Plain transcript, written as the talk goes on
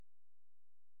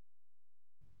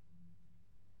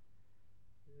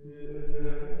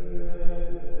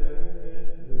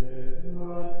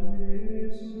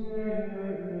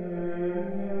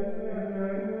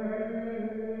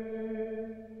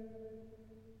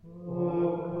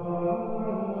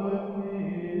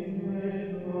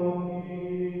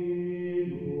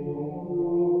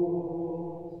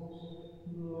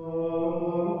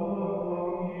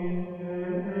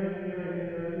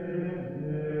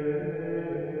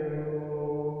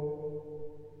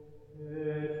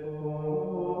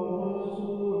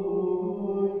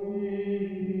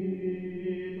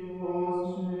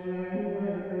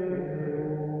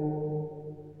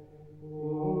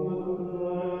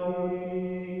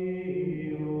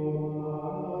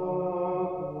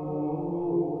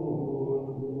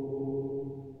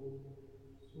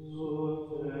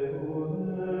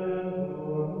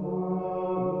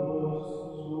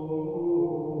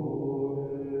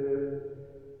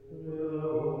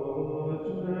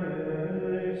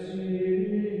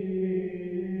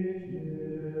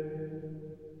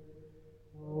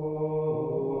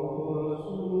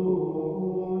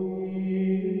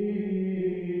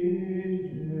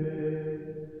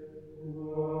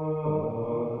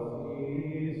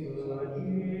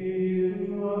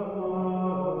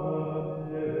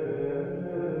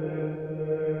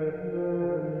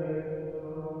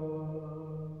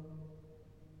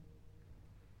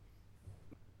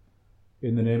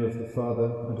In the name of the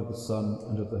Father, and of the Son,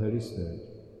 and of the Holy Spirit.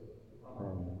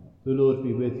 Amen. The Lord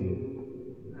be with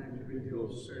you. And with your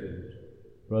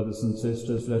spirit. Brothers and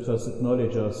sisters, let us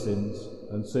acknowledge our sins,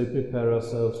 and so prepare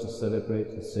ourselves to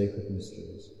celebrate the sacred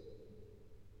mysteries.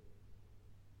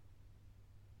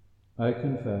 I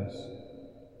confess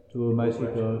to Almighty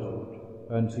God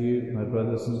and to you, my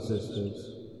brothers and sisters,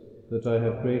 that I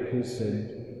have greatly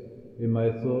sinned in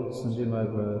my thoughts and in my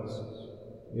words,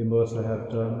 in what I have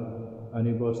done and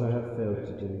in what I have failed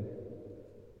to do,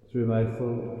 through my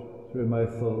fault,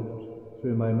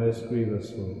 through my most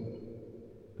grievous fault.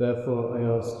 Therefore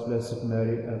I ask Blessed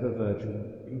Mary, ever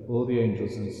Virgin, all the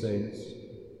angels and saints,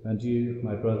 and you,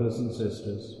 my brothers and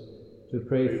sisters, to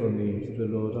pray for me to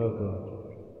the Lord our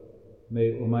God.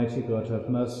 May Almighty God have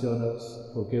mercy on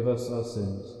us, forgive us our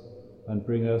sins, and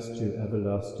bring us to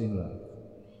everlasting life.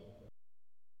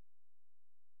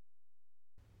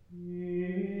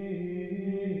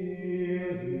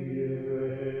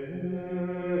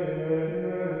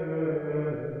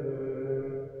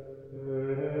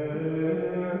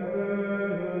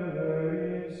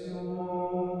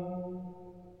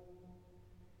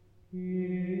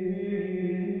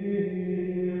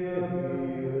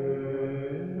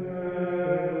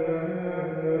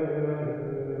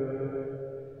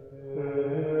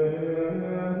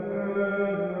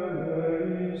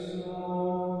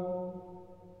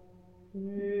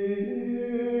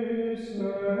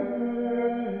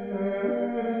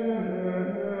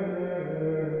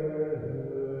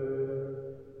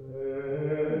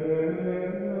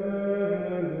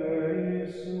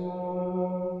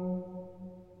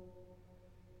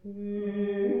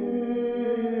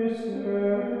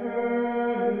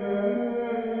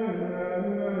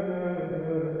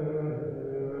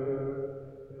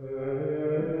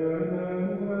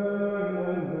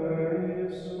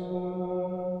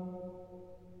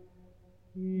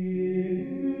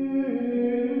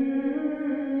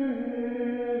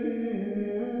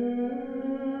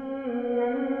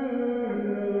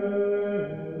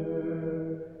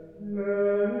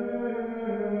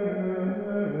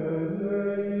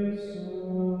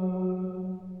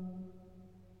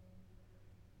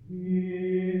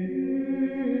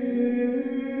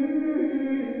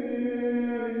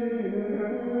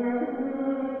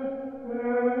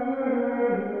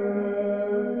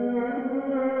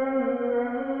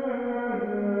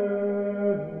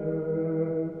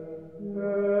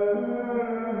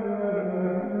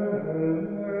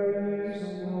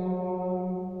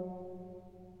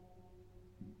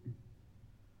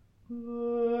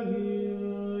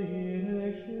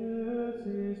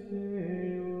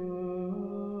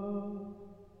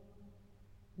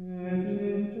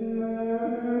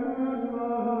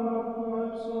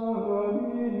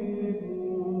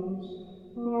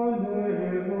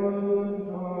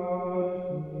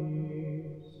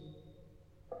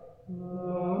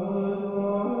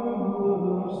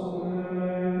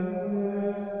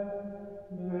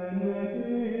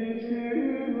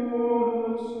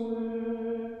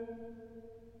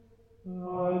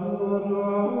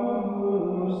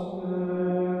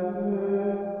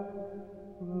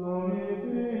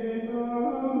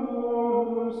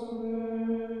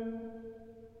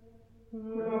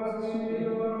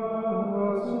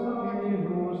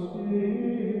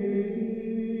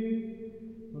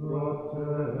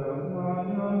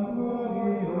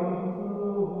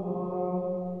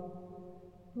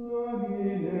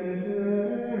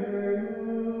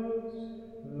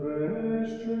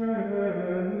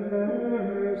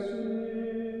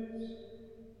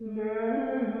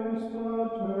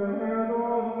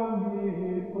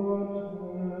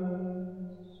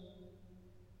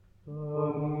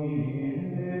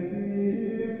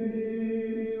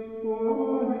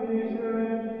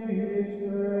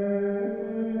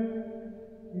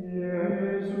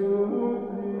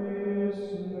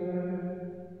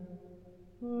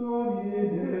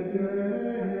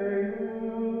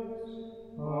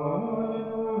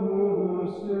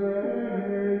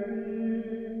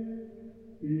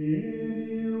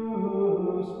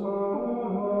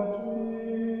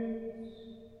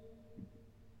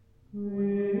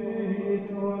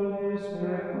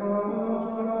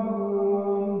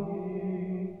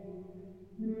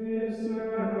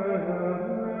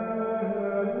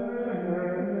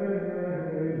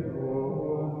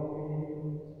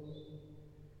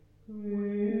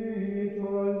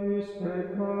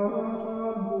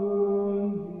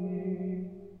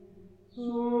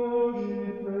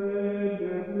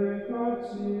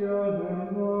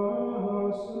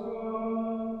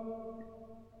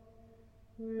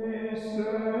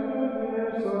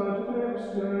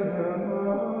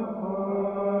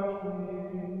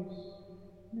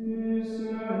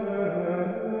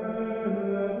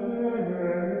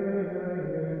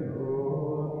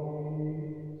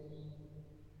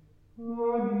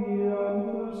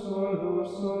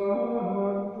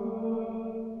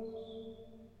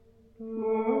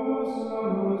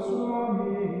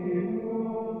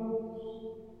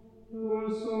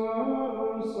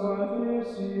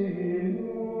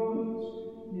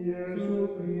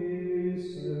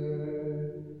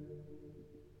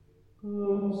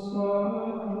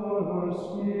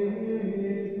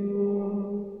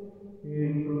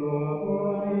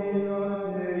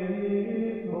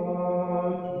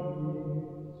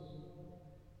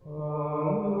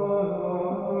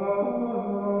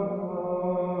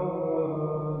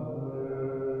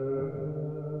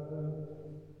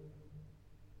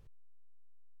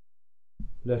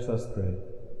 Let us pray.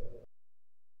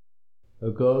 O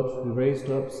God, who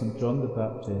raised up St. John the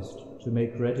Baptist to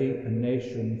make ready a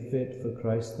nation fit for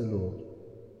Christ the Lord,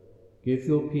 give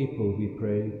your people, we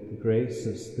pray, the grace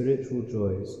of spiritual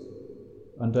joys,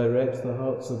 and direct the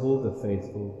hearts of all the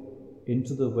faithful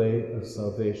into the way of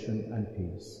salvation and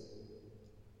peace.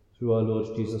 Through our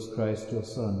Lord Jesus Christ, your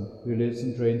Son, who lives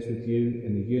and reigns with you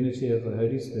in the unity of the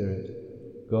Holy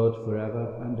Spirit, God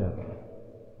forever and ever.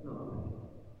 Amen.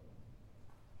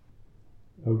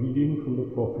 A reading from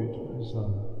the prophet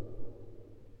Isaiah.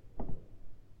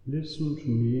 Listen to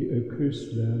me, O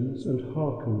coastlands, and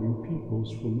hearken, you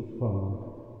peoples from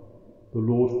afar. The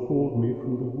Lord called me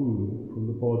from the womb, from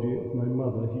the body of my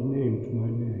mother he named my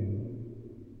name.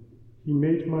 He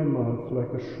made my mouth like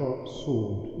a sharp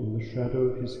sword, in the shadow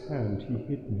of his hand he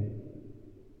hid me.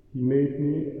 He made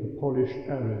me a polished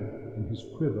arrow, in his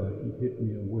quiver he hid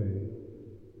me away.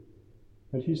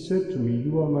 And he said to me,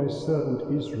 You are my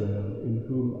servant Israel, in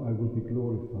whom I will be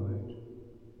glorified.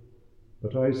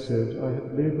 But I said, I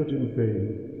have laboured in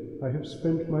vain, I have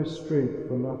spent my strength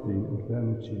for nothing and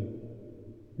vanity.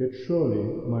 Yet surely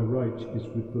my right is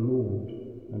with the Lord,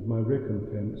 and my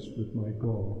recompense with my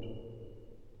God.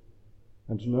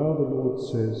 And now the Lord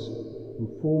says,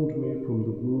 who formed me from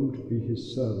the womb to be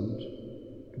his servant,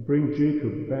 to bring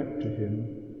Jacob back to him,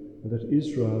 and that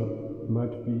Israel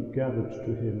might be gathered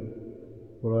to him.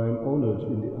 For I am honoured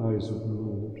in the eyes of the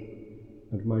Lord,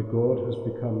 and my God has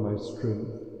become my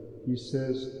strength. He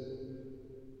says,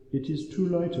 It is too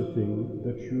light a thing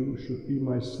that you should be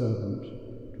my servant,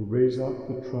 to raise up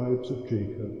the tribes of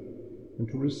Jacob, and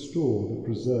to restore the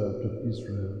preserved of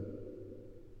Israel.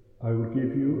 I will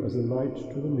give you as a light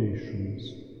to the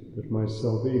nations, that my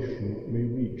salvation may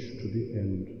reach to the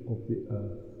end of the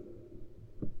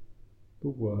earth. The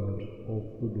word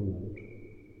of the Lord.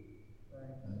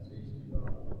 Thanks be to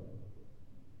God.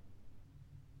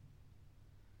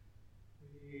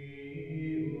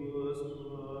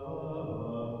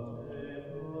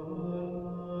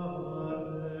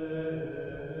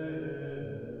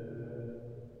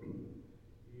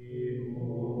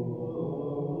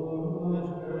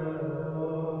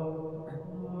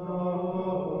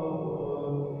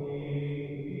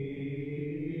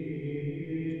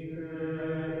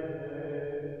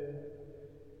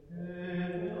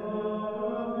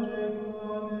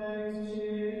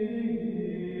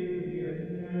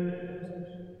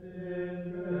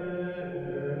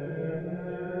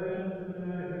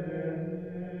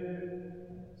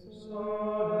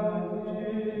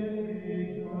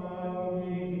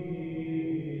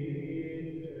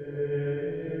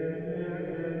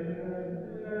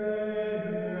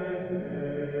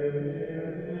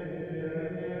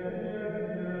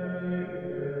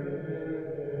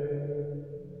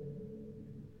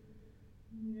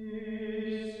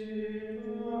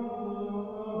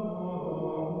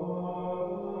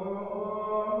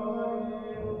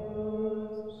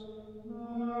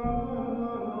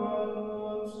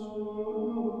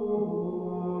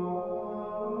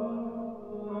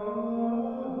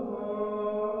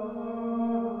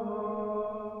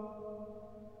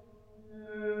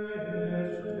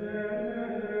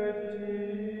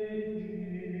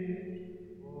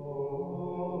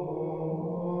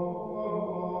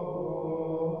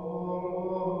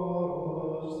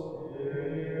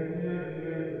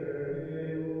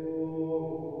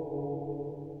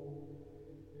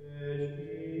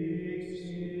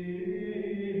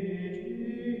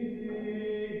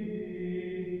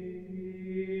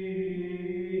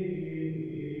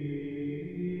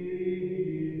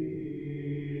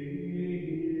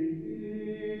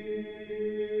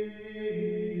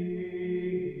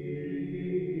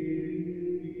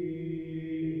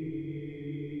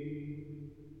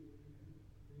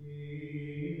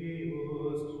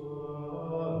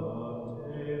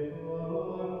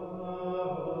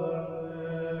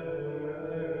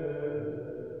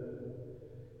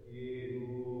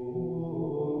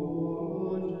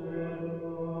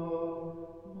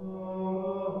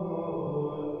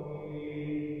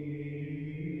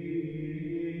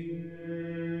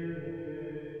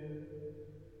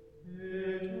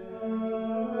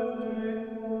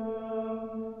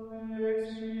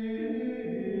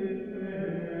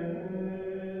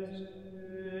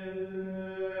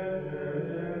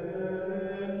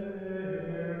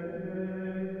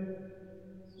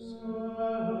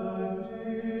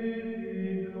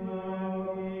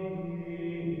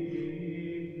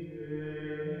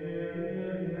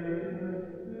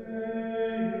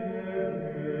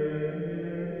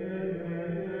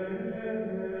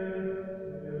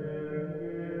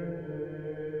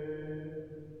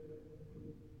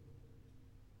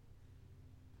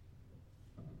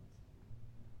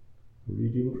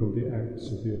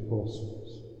 Acts of the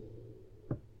Apostles.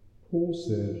 Paul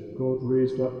said, God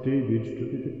raised up David to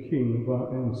be the king of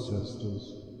our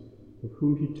ancestors, of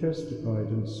whom he testified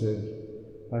and said,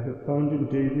 I have found in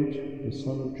David, the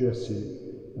son of Jesse,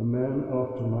 a man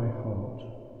after my heart,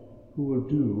 who will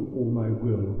do all my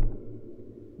will.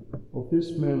 Of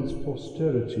this man's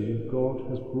posterity God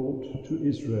has brought to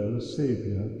Israel a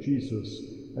Saviour, Jesus,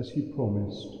 as he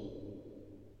promised.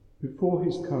 Before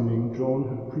his coming, John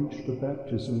had preached a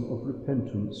baptism of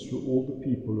repentance to all the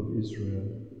people of Israel.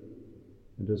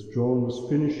 And as John was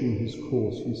finishing his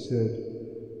course, he said,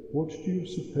 What do you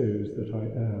suppose that I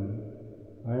am?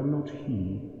 I am not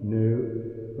he,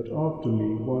 no, but after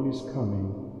me one is coming,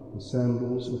 the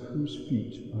sandals of whose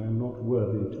feet I am not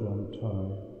worthy to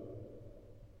untie.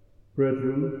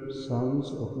 Brethren,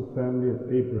 sons of the family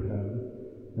of Abraham,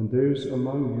 and those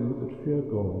among you that fear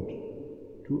God,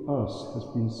 to us has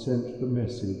been sent the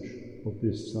message of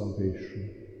this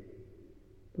salvation.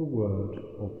 The word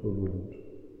of the Lord.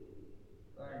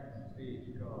 Thanks be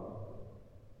to God.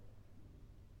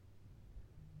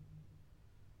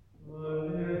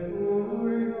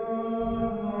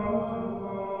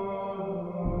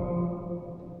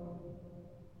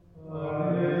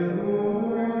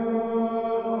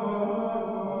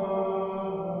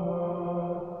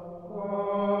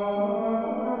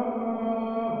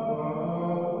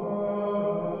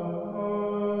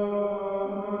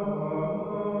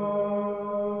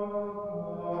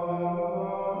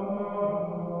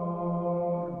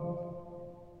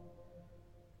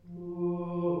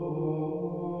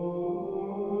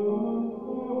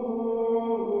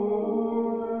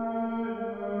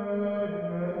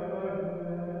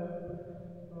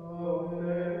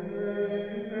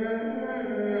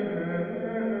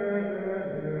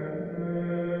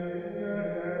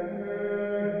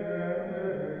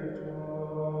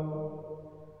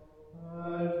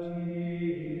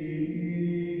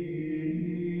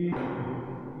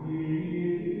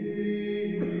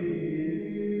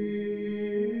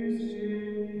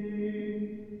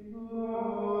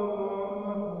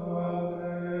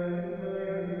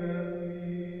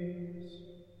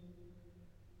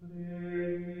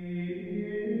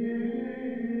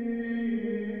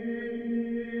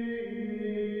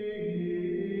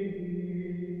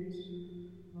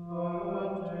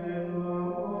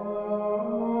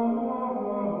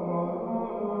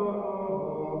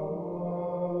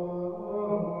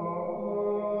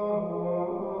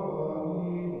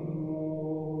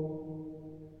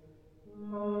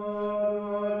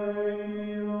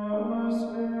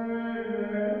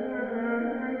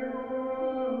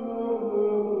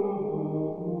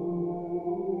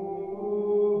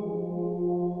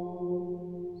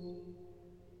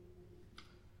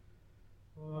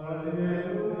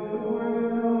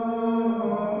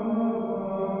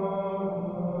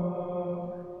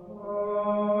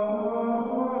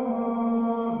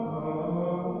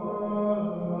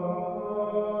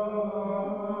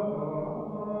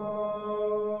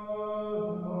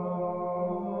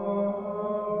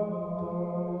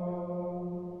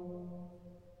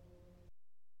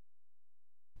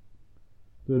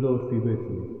 The Lord be with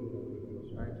you.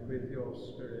 And with your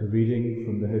spirit. A reading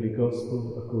from the Holy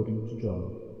Gospel according to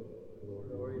John.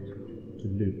 Glory to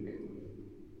Luke.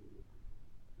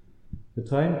 The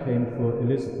time came for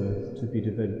Elizabeth to be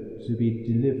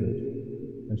delivered,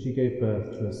 and she gave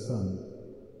birth to a son.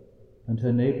 And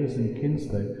her neighbours and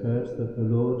kinsfolk heard that the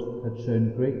Lord had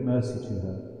shown great mercy to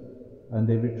her, and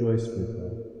they rejoiced with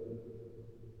her.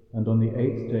 And on the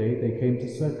 8th day they came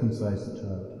to circumcise the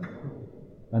child.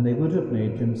 And they would have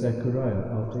named him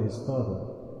Zechariah after his father.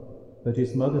 But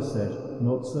his mother said,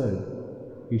 Not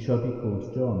so, he shall be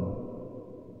called John.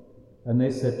 And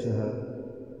they said to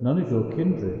her, None of your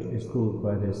kindred is called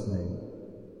by this name.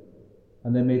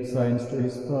 And they made signs to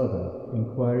his father,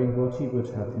 inquiring what he would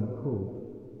have him called.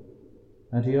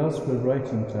 And he asked for a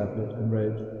writing tablet and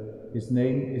wrote, His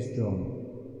name is John.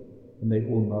 And they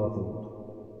all marveled.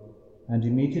 And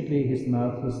immediately his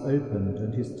mouth was opened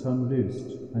and his tongue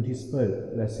loosed, and he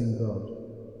spoke, blessing God.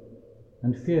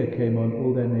 And fear came on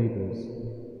all their neighbours.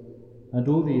 And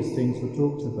all these things were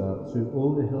talked about through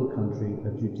all the hill country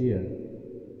of Judea.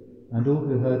 And all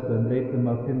who heard them laid them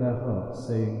up in their hearts,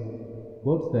 saying,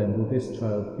 What then will this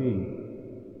child be?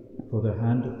 For the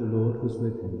hand of the Lord was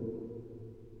with him.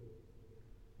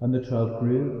 And the child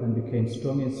grew and became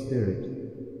strong in spirit,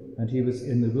 and he was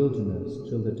in the wilderness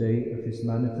till the day of his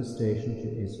manifestation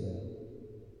to Israel.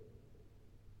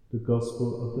 The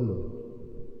Gospel of the Lord.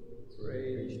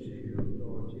 Praise to you,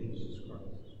 Lord Jesus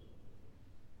Christ.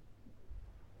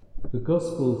 The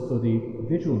Gospel for the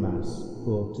Vigil Mass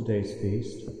for today's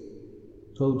feast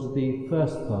told the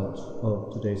first part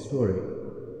of today's story,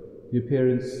 the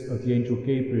appearance of the angel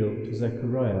Gabriel to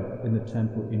Zechariah in the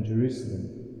temple in Jerusalem.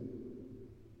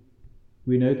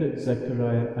 We know that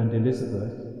Zechariah and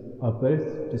Elizabeth are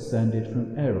both descended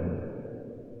from Aaron,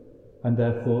 and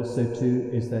therefore so too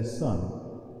is their son,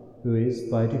 who is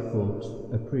by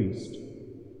default a priest.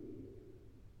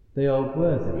 They are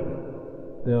worthy,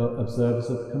 they are observers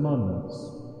of the commandments,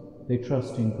 they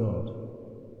trust in God,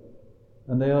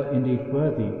 and they are indeed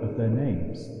worthy of their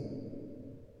names.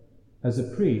 As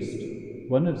a priest,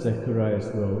 one of Zechariah's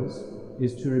roles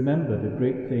is to remember the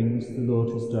great things the Lord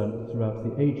has done throughout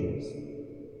the ages.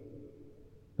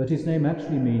 But his name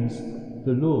actually means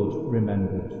the Lord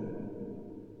remembered,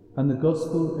 and the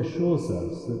Gospel assures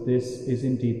us that this is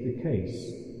indeed the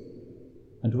case.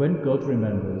 And when God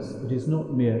remembers, it is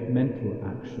not mere mental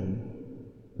action,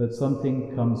 but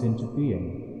something comes into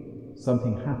being,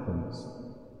 something happens.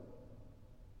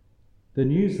 The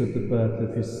news of the birth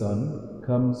of his son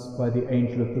comes by the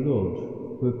angel of the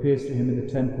Lord, who appears to him in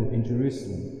the temple in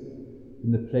Jerusalem,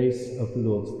 in the place of the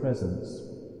Lord's presence.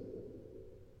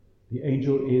 The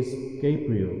angel is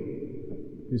Gabriel,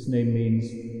 whose name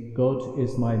means God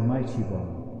is my mighty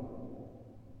one.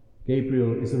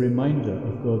 Gabriel is a reminder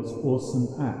of God's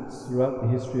awesome acts throughout the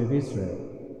history of Israel,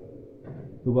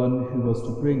 the one who was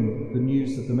to bring the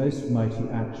news of the most mighty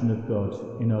action of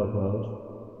God in our world,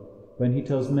 when he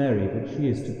tells Mary that she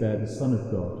is to bear the Son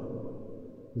of God,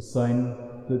 the sign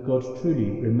that God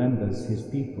truly remembers his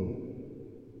people.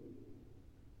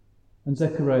 And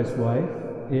Zechariah's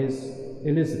wife is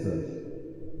Elizabeth,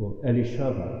 or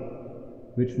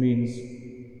Elishava, which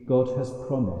means God has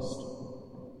promised.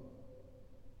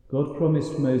 God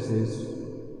promised Moses,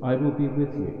 I will be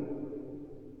with you.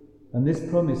 And this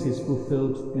promise is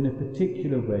fulfilled in a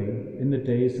particular way in the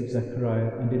days of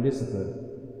Zechariah and Elizabeth,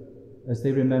 as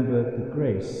they remember the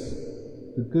grace,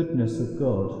 the goodness of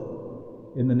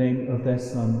God in the name of their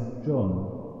son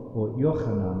John, or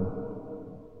Yochanan,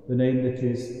 the name that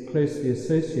is closely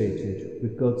associated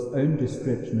with God's own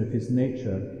description of his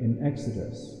nature in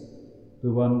Exodus,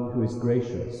 the one who is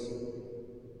gracious.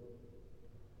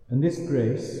 And this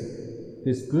grace,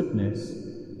 this goodness,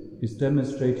 is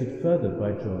demonstrated further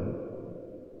by John,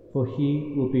 for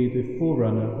he will be the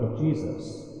forerunner of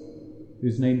Jesus,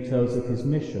 whose name tells of his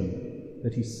mission,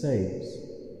 that he saves,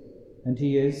 and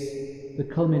he is the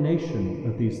culmination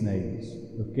of these names,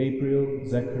 of Gabriel,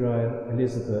 Zechariah,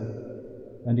 Elizabeth,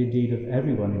 and indeed of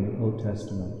everyone in the Old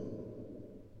Testament.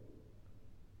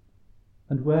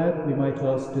 And where, we might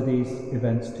ask, do these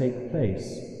events take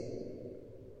place?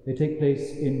 They take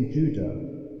place in Judah,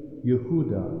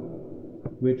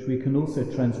 Yehuda, which we can also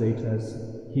translate as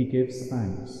he gives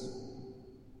thanks.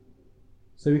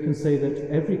 So we can say that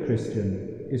every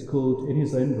Christian is called in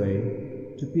his own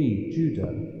way to be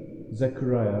Judah,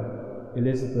 Zechariah,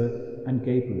 Elizabeth, and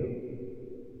Gabriel,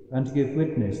 and to give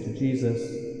witness to Jesus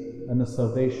and the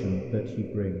salvation that he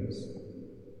brings.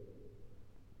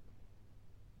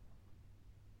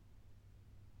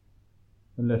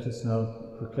 And let us now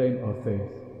proclaim our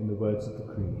faith in the words of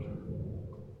the Creed.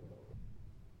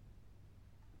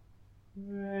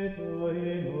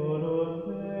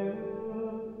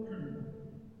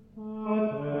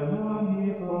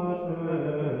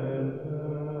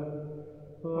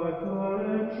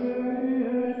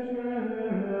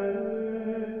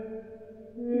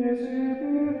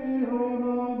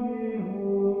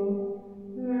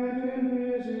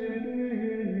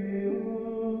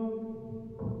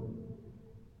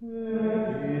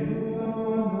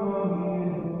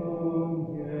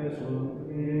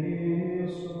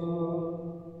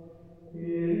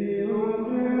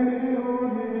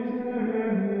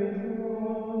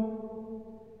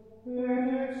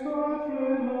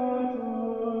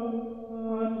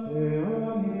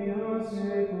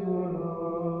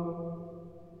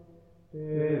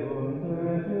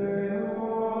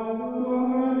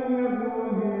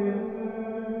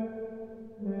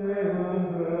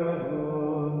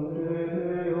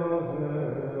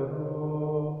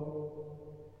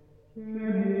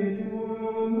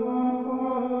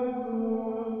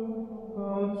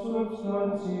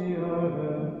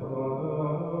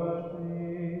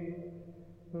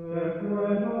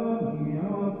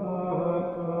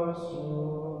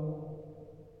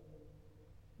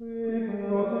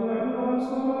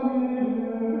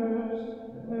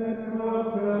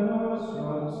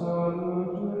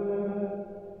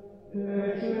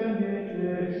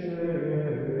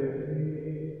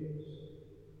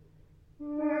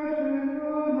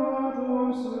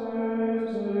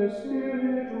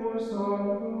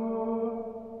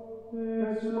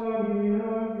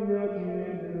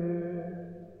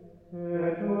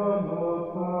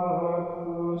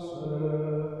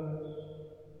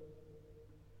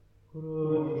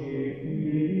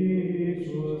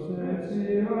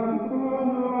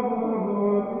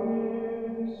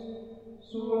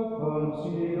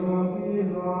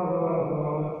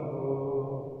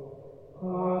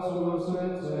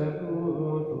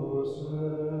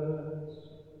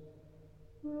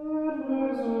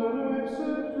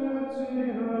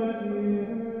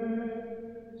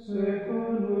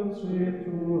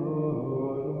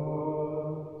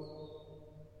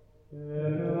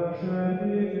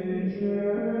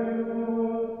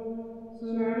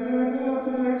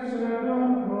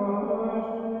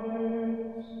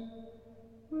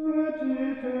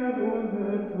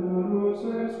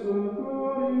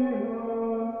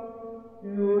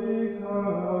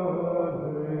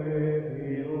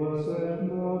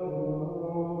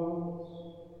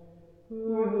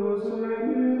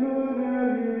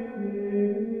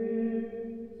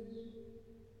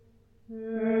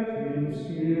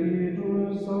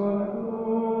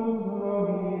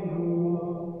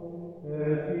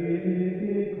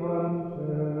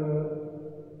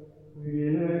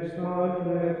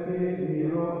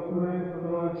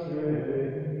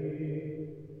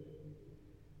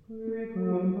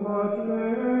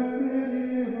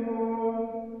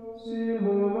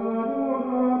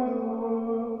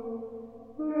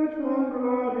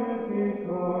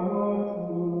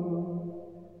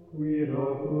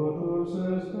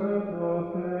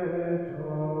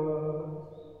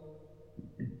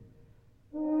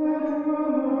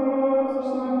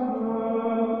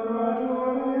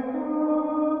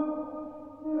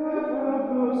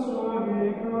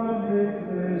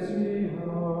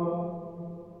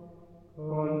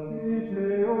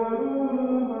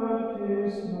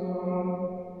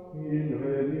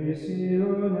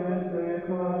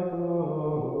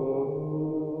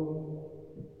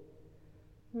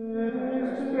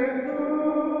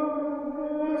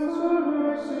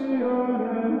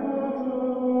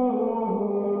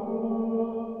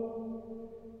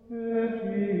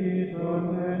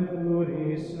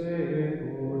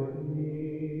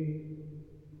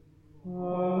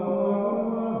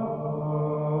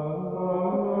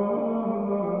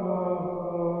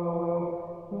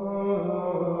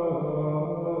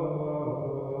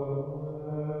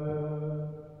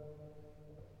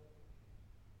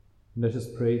 Let us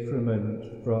pray for a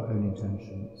moment for our own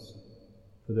intentions,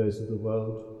 for those of the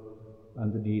world,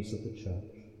 and the needs of the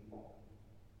Church.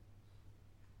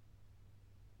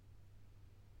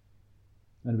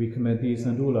 And we commend these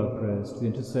and all our prayers to the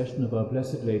intercession of our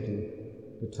Blessed Lady,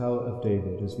 the Tower of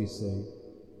David, as we say,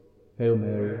 Hail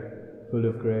Mary, full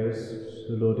of grace,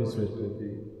 the Lord is with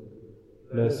thee.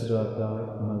 Blessed art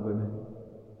thou among women,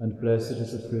 and blessed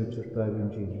is the fruit of thy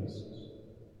womb, Jesus.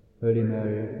 Holy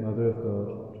Mary, Mother of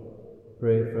God,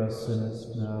 pray for us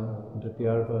sinners now and at the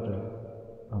hour of our death.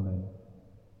 Amen.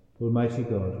 Almighty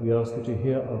God, we ask you to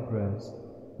hear our prayers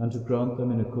and to grant them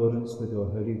in accordance with your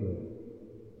holy will.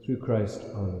 Through Christ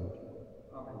our Lord.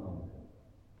 Amen.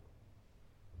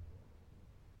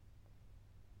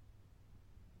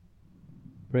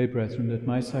 Pray, brethren, that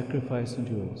my sacrifice and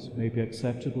yours may be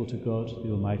acceptable to God, the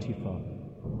Almighty Father.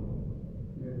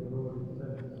 May the Lord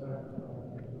accept the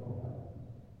sacrifice of your hands,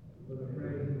 for the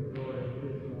praise and glory of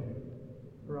his name,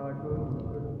 for our good and the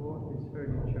good of all his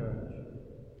holy church.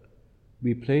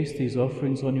 We place these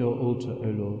offerings on your altar, O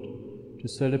Lord, to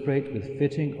celebrate with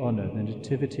fitting honour the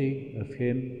nativity of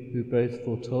him who both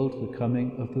foretold the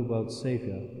coming of the world's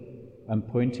Saviour and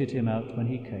pointed him out when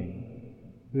he came,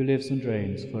 who lives and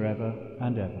reigns for ever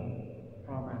and ever.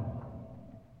 Amen.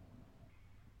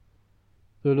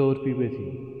 The Lord be with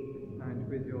you. And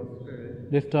with your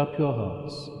spirit, Lift up your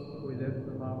hearts. we lift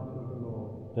them up to the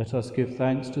Lord. Let us give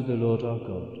thanks to the Lord our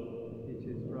God. It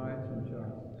is right and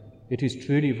just. It is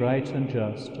truly right and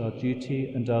just, our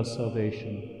duty and our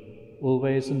salvation,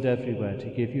 always and everywhere to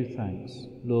give you thanks,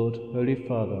 Lord, Holy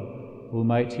Father,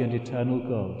 Almighty and eternal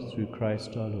God, through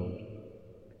Christ our Lord.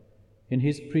 In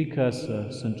his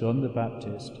precursor, St. John the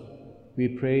Baptist, we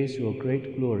praise your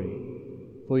great glory,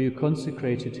 for you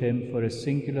consecrated him for a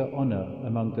singular honour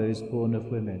among those born of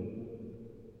women.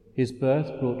 His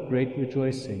birth brought great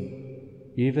rejoicing.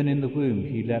 Even in the womb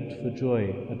he leapt for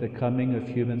joy at the coming of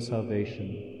human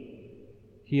salvation.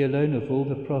 He alone of all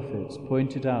the prophets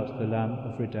pointed out the Lamb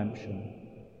of redemption.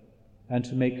 And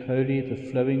to make holy the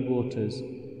flowing waters,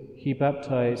 he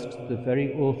baptized the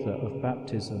very author of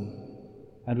baptism,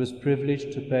 and was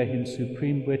privileged to bear him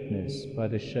supreme witness by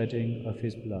the shedding of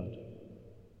his blood.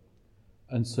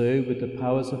 And so, with the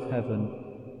powers of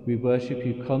heaven, we worship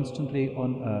you constantly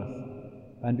on earth,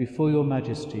 and before your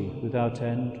majesty without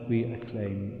end we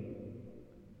acclaim.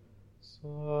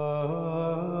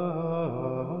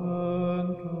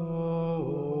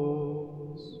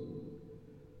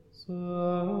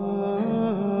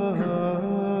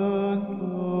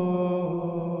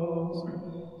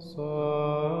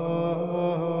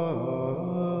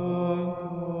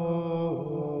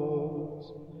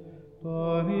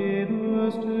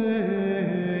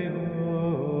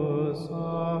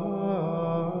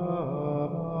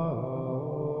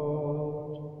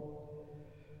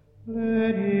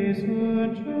 Ladies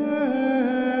and gentlemen,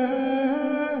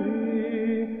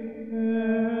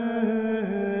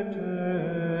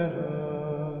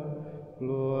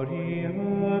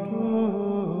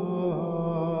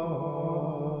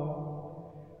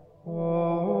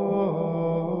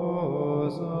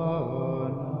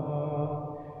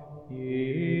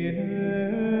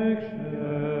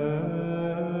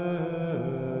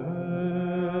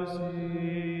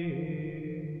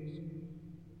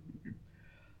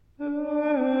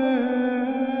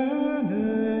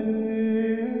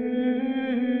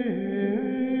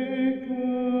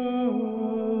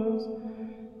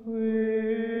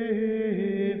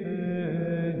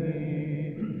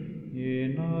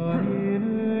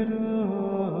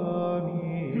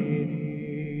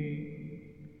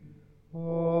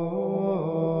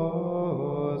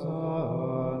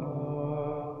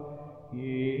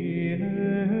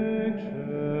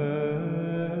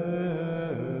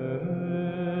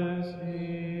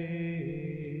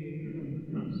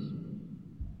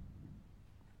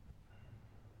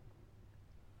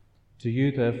 To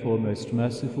you, therefore, most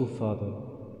merciful Father,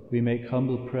 we make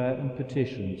humble prayer and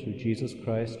petition through Jesus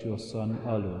Christ, your Son,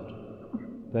 our Lord,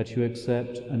 that you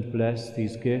accept and bless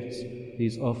these gifts,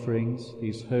 these offerings,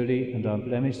 these holy and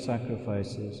unblemished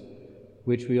sacrifices,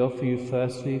 which we offer you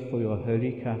firstly for your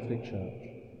holy Catholic Church.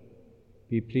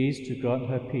 Be pleased to grant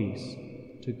her peace,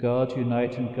 to guard,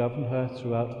 unite, and govern her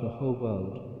throughout the whole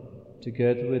world,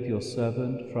 together with your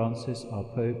servant Francis, our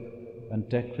Pope, and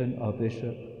Declan, our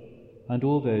Bishop, and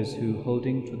all those who,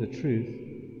 holding to the truth,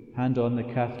 hand on the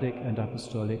Catholic and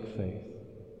Apostolic faith.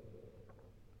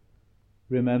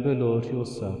 Remember, Lord, your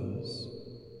servants,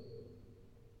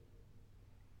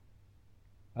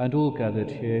 and all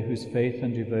gathered here whose faith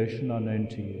and devotion are known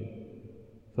to you.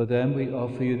 For them we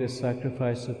offer you this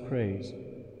sacrifice of praise,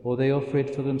 or they offer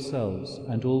it for themselves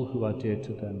and all who are dear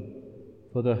to them,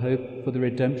 for the hope, for the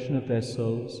redemption of their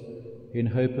souls, in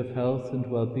hope of health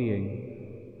and well-being,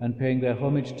 and paying their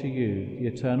homage to you, the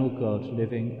eternal God,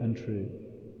 living and true.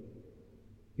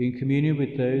 In communion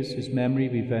with those whose memory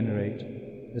we venerate,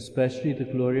 especially the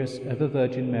glorious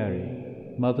ever-Virgin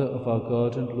Mary, Mother of our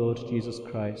God and Lord Jesus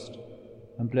Christ,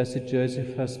 and blessed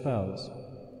Joseph, her spouse,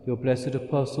 your blessed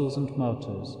apostles and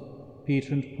martyrs,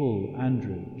 Peter and Paul,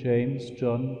 Andrew, James,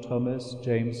 John, Thomas,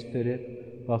 James,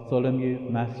 Philip, Bartholomew,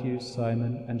 Matthew,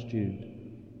 Simon, and Jude,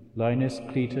 Linus,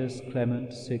 Cletus,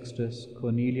 Clement, Sixtus,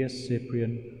 Cornelius,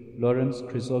 Cyprian, Lawrence,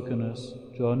 Chrysogonus,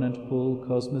 John and Paul,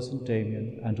 Cosmas and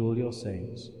Damian, and all your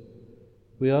saints.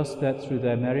 We ask that through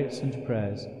their merits and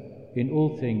prayers, in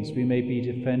all things we may be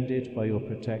defended by your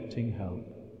protecting help.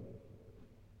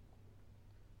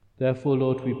 Therefore,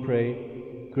 Lord, we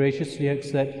pray, graciously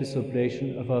accept this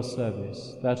oblation of our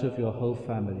service, that of your whole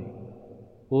family.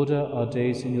 Order our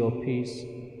days in your peace,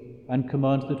 and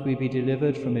command that we be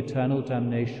delivered from eternal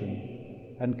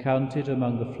damnation and counted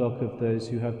among the flock of those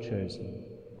you have chosen.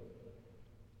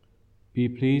 Be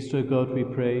pleased, O God, we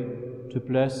pray, to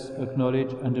bless,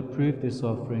 acknowledge, and approve this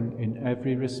offering in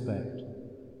every respect.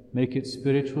 Make it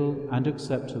spiritual and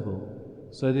acceptable,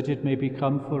 so that it may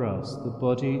become for us the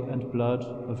body and blood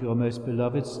of your most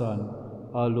beloved Son,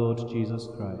 our Lord Jesus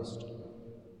Christ.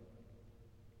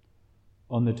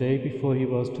 On the day before he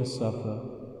was to suffer,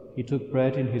 he took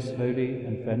bread in his holy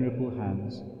and venerable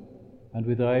hands, and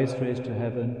with eyes raised to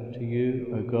heaven, to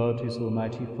you, O God, his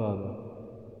almighty Father,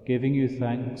 giving you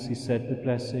thanks, he said the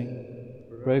blessing,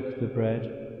 broke the bread,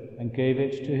 and gave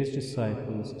it to his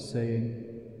disciples, saying,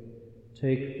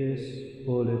 "Take this,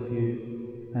 all of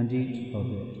you, and eat of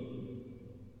it,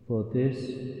 for this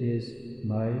is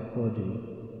my body,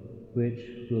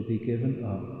 which will be given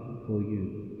up for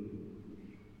you."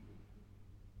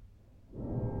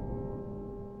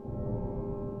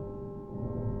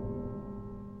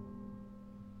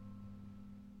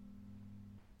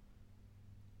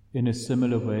 In a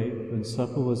similar way, when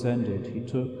supper was ended, he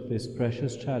took this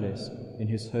precious chalice in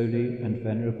his holy and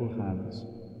venerable hands,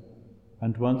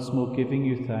 and once more giving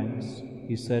you thanks,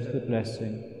 he said the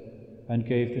blessing, and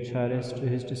gave the chalice to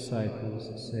his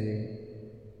disciples, saying,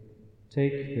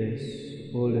 "Take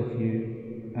this, all of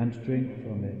you, and drink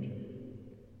from it,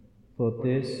 for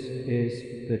this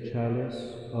is the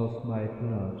chalice of my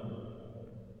blood,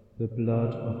 the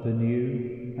blood of the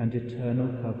new and eternal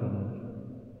covenant,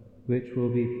 which will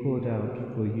be poured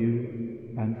out for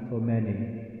you and for many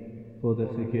for the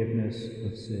forgiveness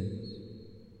of sins.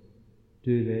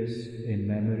 Do this in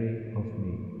memory of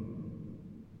me."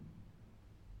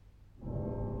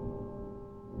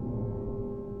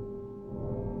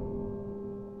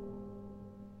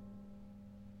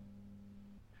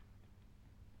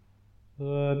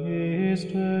 The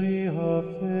mystery of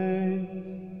faith.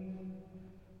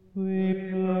 We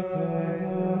proclaim,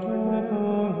 Lord, of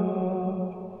our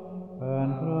Lord,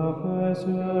 and profess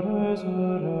your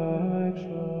resurrection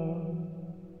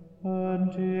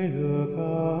until you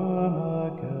come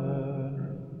again.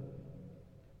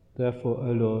 Therefore,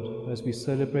 O Lord, as we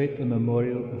celebrate the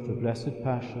memorial of the Blessed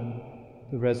Passion,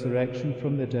 the resurrection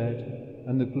from the dead,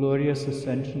 and the glorious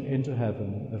ascension into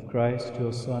heaven of Christ,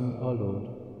 your Son, our Lord,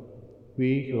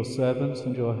 we, your servants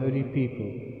and your holy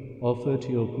people, offer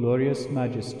to your glorious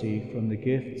majesty from the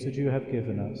gifts that you have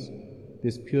given us,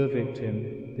 this pure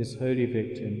victim, this holy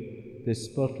victim, this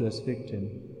spotless victim,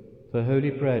 the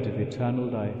holy bread of eternal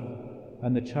life,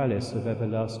 and the chalice of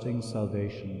everlasting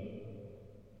salvation.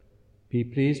 Be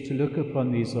pleased to look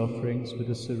upon these offerings with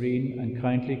a serene and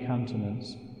kindly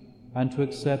countenance, and to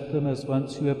accept them as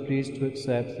once you were pleased to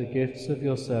accept the gifts of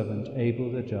your servant Abel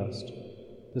the just,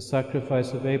 the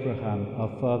sacrifice of Abraham,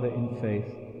 our father in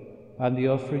faith, and the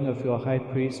offering of your high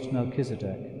priest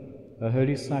Melchizedek, a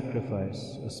holy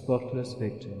sacrifice, a spotless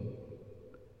victim.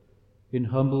 In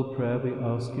humble prayer we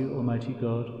ask you, Almighty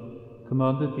God,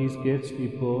 command that these gifts be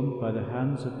borne by the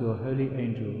hands of your holy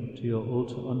angel to your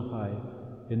altar on high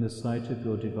in the sight of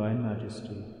your divine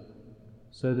majesty,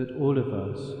 so that all of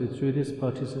us who through this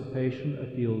participation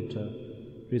at the altar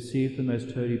receive the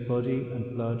most holy body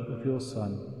and blood of your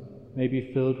Son may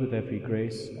be filled with every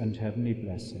grace and heavenly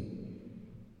blessing.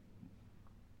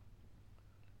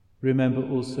 Remember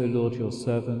also, Lord, your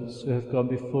servants who have gone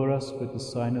before us with the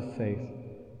sign of faith,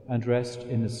 and rest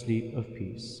in the sleep of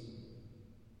peace.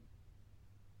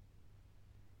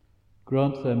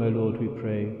 Grant them, O Lord, we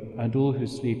pray, and all who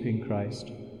sleep in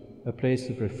Christ, a place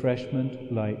of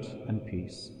refreshment, light, and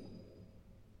peace.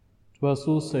 To us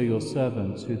also, your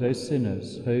servants, who, though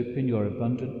sinners, hope in your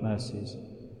abundant mercies,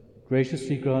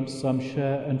 graciously grant some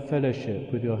share and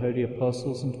fellowship with your holy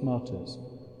apostles and martyrs,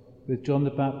 with John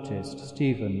the Baptist,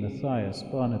 Stephen, Matthias,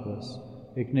 Barnabas,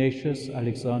 Ignatius,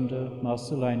 Alexander,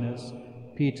 Marcellinus,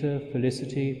 Peter,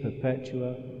 Felicity,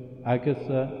 Perpetua,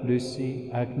 Agatha,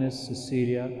 Lucy, Agnes,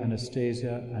 Cecilia,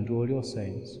 Anastasia, and all your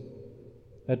saints.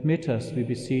 Admit us, we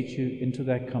beseech you, into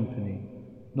their company,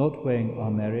 not weighing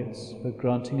our merits, but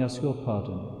granting us your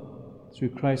pardon, through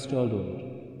Christ our Lord,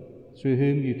 through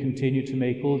whom you continue to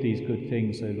make all these good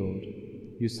things, O Lord.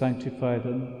 You sanctify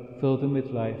them, fill them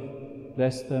with life,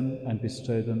 bless them, and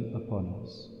bestow them upon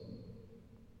us.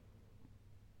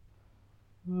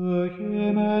 Through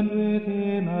him and with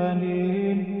him and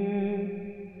in him,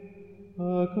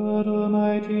 O God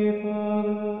Almighty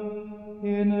Father,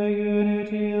 in the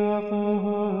unity of the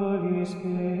Holy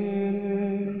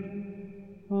Spirit,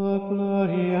 all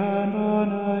glory and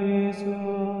honor is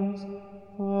yours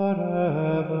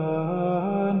forever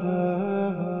and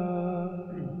ever.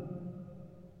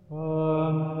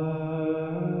 Amen.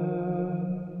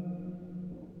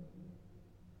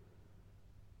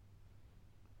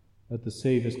 At the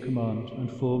Saviour's command, and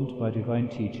formed by divine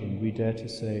teaching, we dare to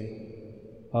say,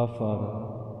 Our Father,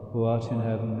 who art in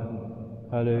heaven,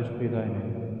 hallowed be thy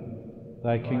name.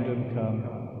 Thy kingdom come,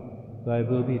 thy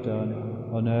will be done,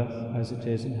 on earth as it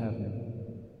is in heaven.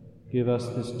 Give us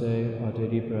this day our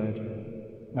daily bread,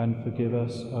 and forgive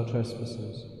us our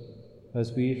trespasses,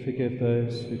 as we forgive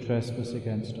those who trespass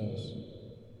against us.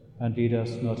 And lead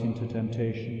us not into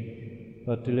temptation,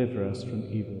 but deliver us from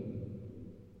evil.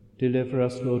 Deliver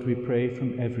us, Lord, we pray,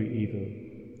 from every evil.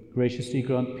 Graciously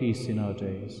grant peace in our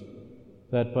days,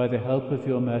 that by the help of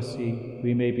your mercy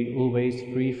we may be always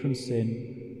free from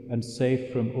sin and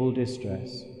safe from all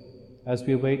distress, as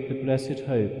we await the blessed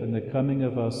hope and the coming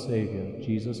of our Saviour,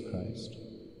 Jesus Christ.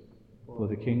 For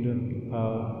the kingdom, the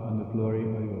power, and the glory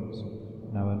are yours,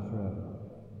 now and forever.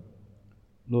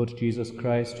 Lord Jesus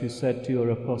Christ, who said to your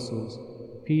apostles,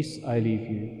 Peace I leave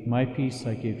you, my peace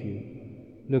I give you,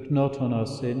 look not on our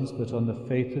sins, but on the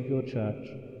faith of your Church,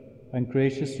 and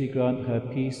graciously grant her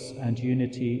peace and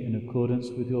unity in accordance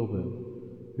with your will,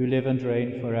 who live and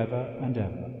reign forever and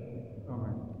ever.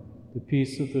 Amen. The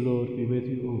peace of the Lord be with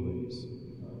you always.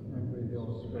 And with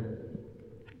your spirit.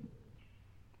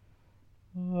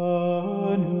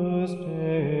 Agnus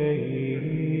Dei,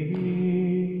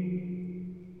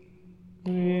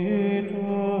 qui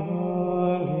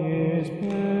tollis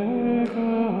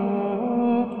peccata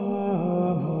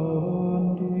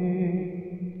mundi,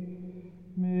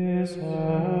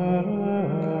 miserere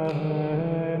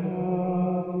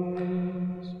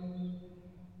nobis.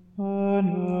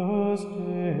 Agnus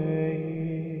Dei,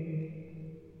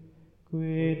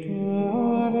 qui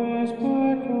tollis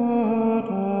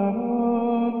peccata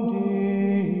mundi,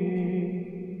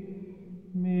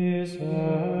 miserere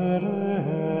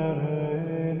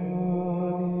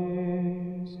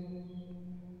nobis.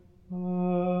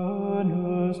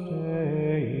 Agnus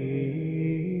Dei,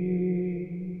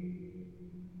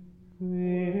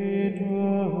 qui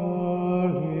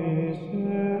tollis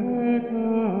peccata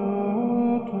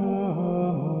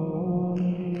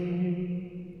mundi,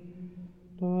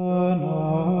 dona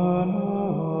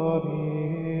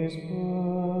nobis pace.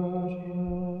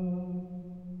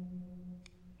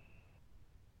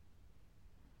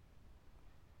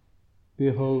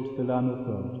 Behold the Lamb of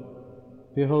God.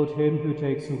 Behold him who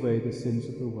takes away the sins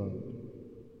of the world.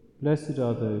 Blessed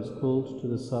are those called to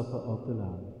the supper of the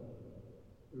Lamb.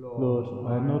 Lord,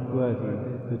 I am not worthy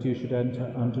that you should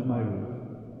enter under my roof,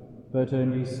 but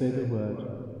only say the word,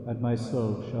 and my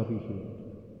soul shall be healed.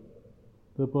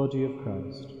 The body of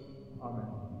Christ. Amen.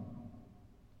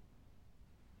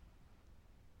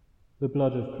 The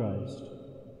blood of Christ.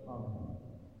 Amen.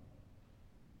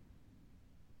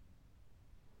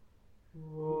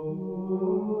 Oh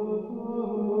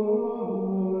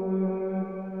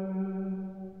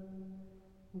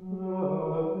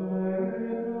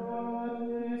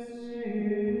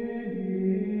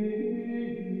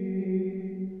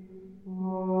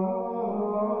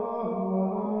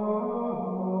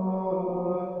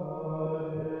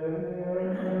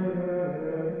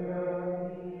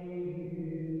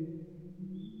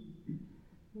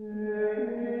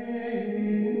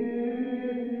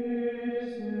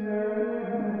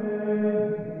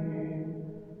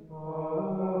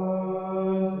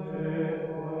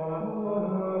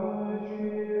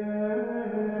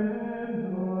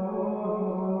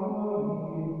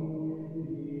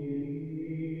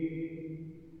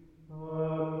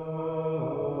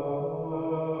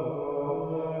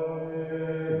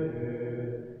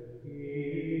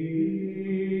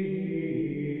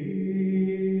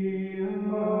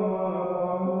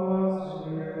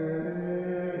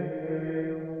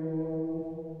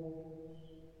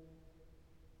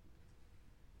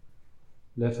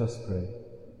Let us pray.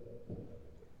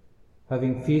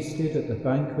 Having feasted at the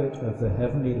banquet of the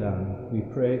heavenly Lamb, we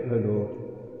pray, O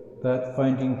Lord, that,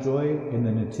 finding joy in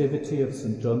the nativity of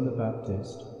St. John the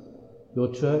Baptist,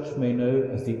 your Church may know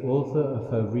as the author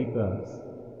of her rebirth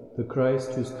the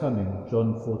Christ whose coming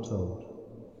John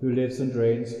foretold, who lives and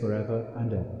reigns forever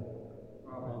and ever.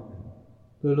 Amen.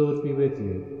 The Lord be with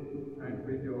you. And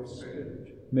with your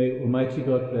spirit. May Almighty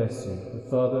God bless you, the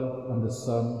Father, and the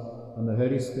Son, and the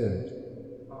Holy Spirit.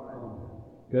 Amen.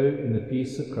 Go in the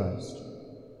peace of Christ.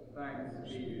 Thanks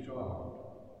be to God.